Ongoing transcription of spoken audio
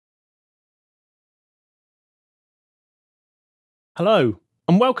Hello,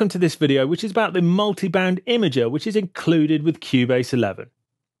 and welcome to this video which is about the Multiband Imager which is included with Cubase 11.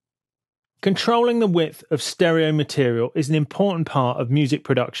 Controlling the width of stereo material is an important part of music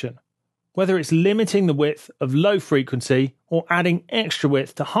production. Whether it's limiting the width of low frequency or adding extra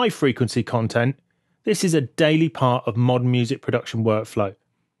width to high frequency content, this is a daily part of modern music production workflow.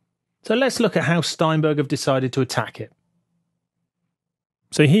 So let's look at how Steinberg have decided to attack it.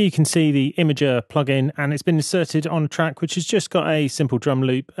 So here you can see the Imager plugin, and it's been inserted on a track which has just got a simple drum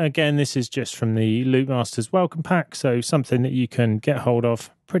loop. Again, this is just from the Loopmasters welcome pack, so something that you can get hold of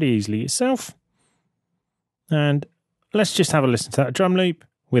pretty easily yourself. And let's just have a listen to that drum loop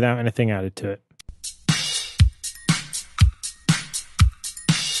without anything added to it.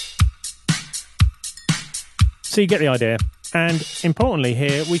 So you get the idea. And importantly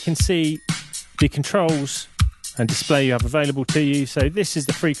here, we can see the controls and display you have available to you. So this is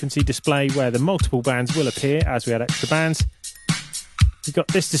the frequency display where the multiple bands will appear as we add extra bands. We've got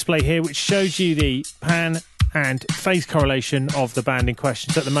this display here which shows you the pan and phase correlation of the band in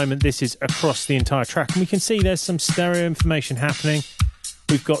question. So at the moment this is across the entire track, and we can see there's some stereo information happening.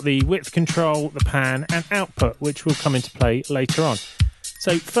 We've got the width control, the pan and output, which will come into play later on.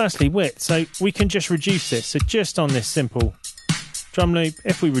 So firstly, width. So we can just reduce this. So just on this simple drum loop,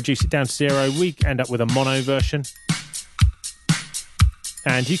 if we reduce it down to 0, we end up with a mono version.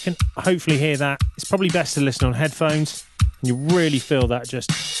 And you can hopefully hear that. It's probably best to listen on headphones, and you really feel that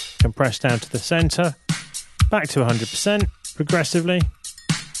just compress down to the center. Back to 100% progressively.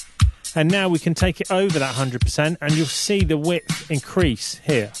 And now we can take it over that 100%, and you'll see the width increase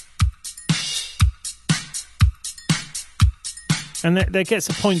here. And there gets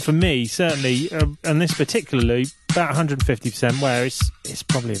a point for me, certainly, on this particular loop, about 150%, where it's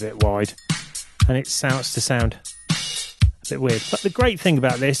probably a bit wide and it starts to sound a bit weird. But the great thing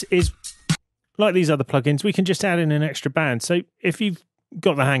about this is, like these other plugins, we can just add in an extra band. So if you've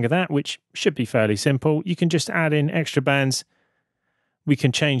got the hang of that, which should be fairly simple, you can just add in extra bands. We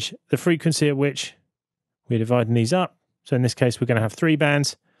can change the frequency at which we're dividing these up. So in this case, we're going to have 3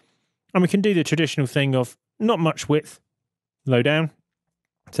 bands. And we can do the traditional thing of not much width, low down.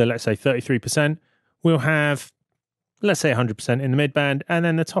 So let's say 33%. We'll have, let's say 100% in the mid band, and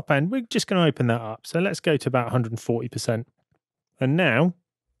then the top end, we're just going to open that up. So let's go to about 140%. And now,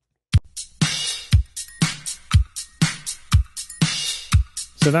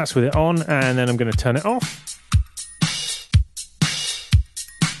 so that's with it on, and then I'm going to turn it off.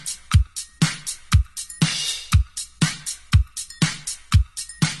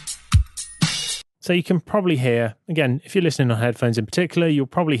 So you can probably hear, again, if you're listening on headphones in particular, you'll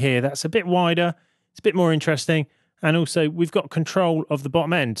probably hear that's a bit wider, it's a bit more interesting, and also we've got control of the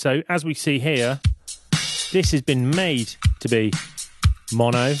bottom end. So as we see here, this has been made to be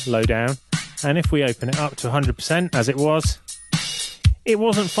mono, low down, and if we open it up to 100% as it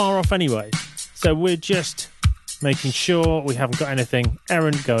wasn't far off anyway. So we're just making sure we haven't got anything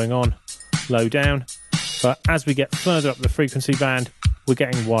errant going on low down, but as we get further up the frequency band, we're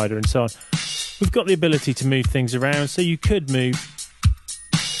getting wider and so on. We've got the ability to move things around, so you could move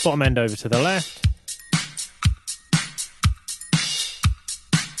bottom end over to the left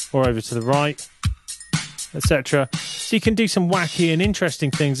or over to the right, etc. So you can do some wacky and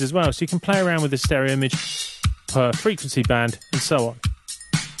interesting things as well. So you can play around with the stereo image per frequency band and so on.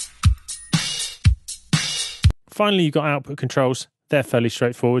 Finally, you've got output controls. They're fairly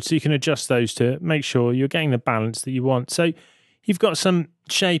straightforward, so you can adjust those to make sure you're getting the balance that you want. So you've got some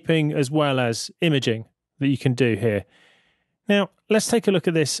shaping as well as imaging that you can do here. Now, let's take a look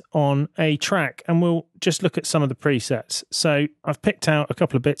at this on a track, and we'll just look at some of the presets. So I've picked out a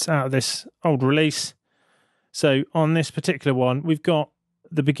couple of bits out of this old release. So on this particular one, we've got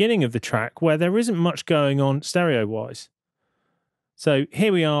the beginning of the track where there isn't much going on stereo-wise. So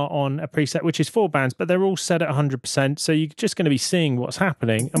here we are on a preset which is 4 bands, but they're all set at 100%. So you're just going to be seeing what's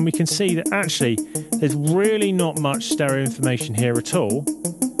happening. And we can see that actually there's really not much stereo information here at all.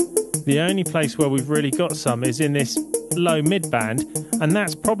 The only place where we've really got some is in this low mid band, and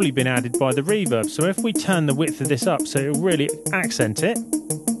that's probably been added by the reverb. So if we turn the width of this up so it'll really accent it,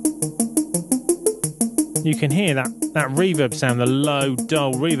 you can hear that reverb sound, the low,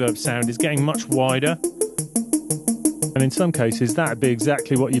 dull reverb sound is getting much wider. And in some cases, that'd be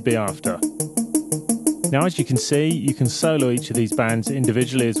exactly what you'd be after. Now, as you can see, you can solo each of these bands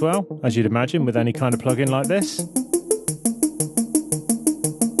individually as well, as you'd imagine with any kind of plugin like this.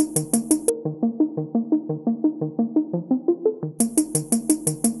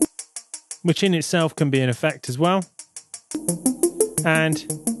 Which in itself can be an effect as well. And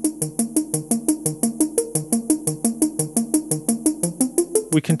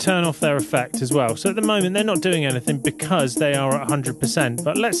we can turn off their effect as well. So at the moment, they're not doing anything because they are at 100%.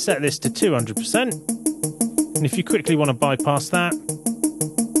 But let's set this to 200%. And if you quickly want to bypass that,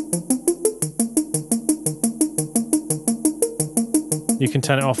 you can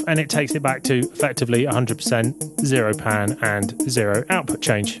turn it off and it takes it back to effectively 100%, 0 pan and 0 output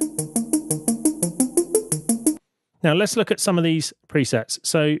change. Now let's look at some of these presets.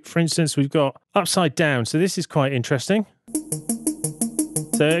 So for instance, we've got upside down. So this is quite interesting.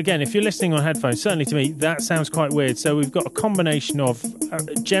 So again, if you're listening on headphones, certainly to me, that sounds quite weird. So we've got a combination of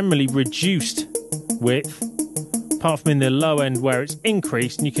generally reduced width, apart from in the low end where it's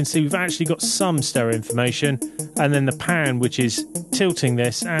increased, and you can see we've actually got some stereo information, and then the pan, which is tilting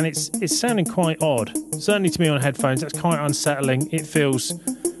this, and it's sounding quite odd. Certainly to me on headphones, that's quite unsettling. It feels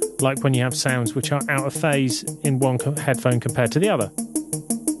like when you have sounds which are out of phase in one headphone compared to the other.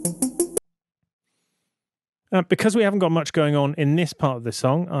 Because we haven't got much going on in this part of the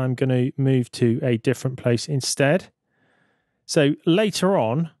song, I'm going to move to a different place instead. So later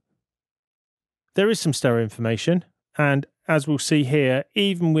on, there is some stereo information, and as we'll see here,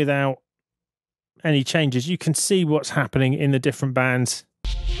 even without any changes, you can see what's happening in the different bands.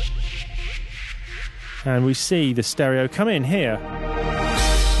 And we see the stereo come in here.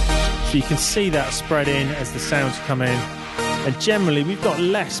 So you can see that spread in as the sounds come in. And generally, we've got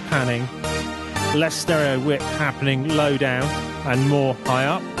less panning, less stereo width happening low down and more high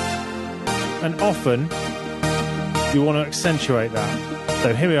up. And often, you want to accentuate that.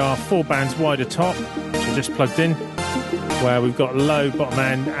 So here we are, 4 bands wider top, which are just plugged in, where we've got low bottom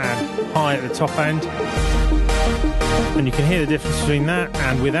end and high at the top end. And you can hear the difference between that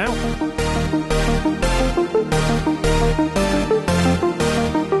and without.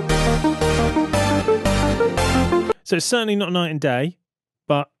 So it's certainly not night and day,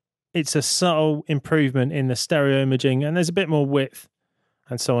 but it's a subtle improvement in the stereo imaging, and there's a bit more width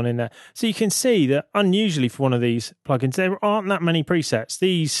and so on in there. So you can see that unusually for one of these plugins, there aren't that many presets.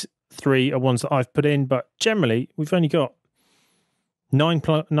 These 3 are ones that I've put in, but generally we've only got 9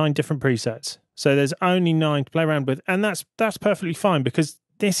 different presets. So there's only 9 to play around with, and that's perfectly fine because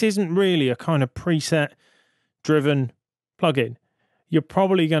this isn't really a kind of preset driven plugin. You're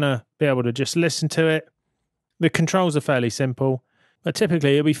probably going to be able to just listen to it. The controls are fairly simple, but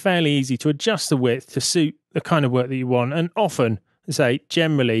typically it'll be fairly easy to adjust the width to suit the kind of work that you want. And often,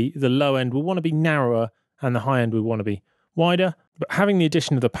 generally, the low end will want to be narrower and the high end will want to be wider. But having the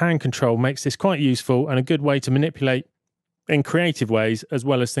addition of the pan control makes this quite useful and a good way to manipulate in creative ways, as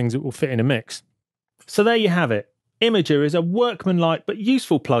well as things that will fit in a mix. So there you have it. Imager is a workmanlike but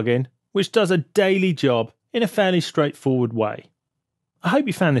useful plugin which does a daily job in a fairly straightforward way. I hope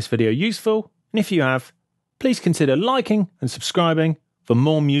you found this video useful, and if you have, please consider liking and subscribing for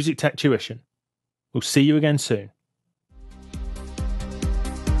more music tech tuition. We'll see you again soon.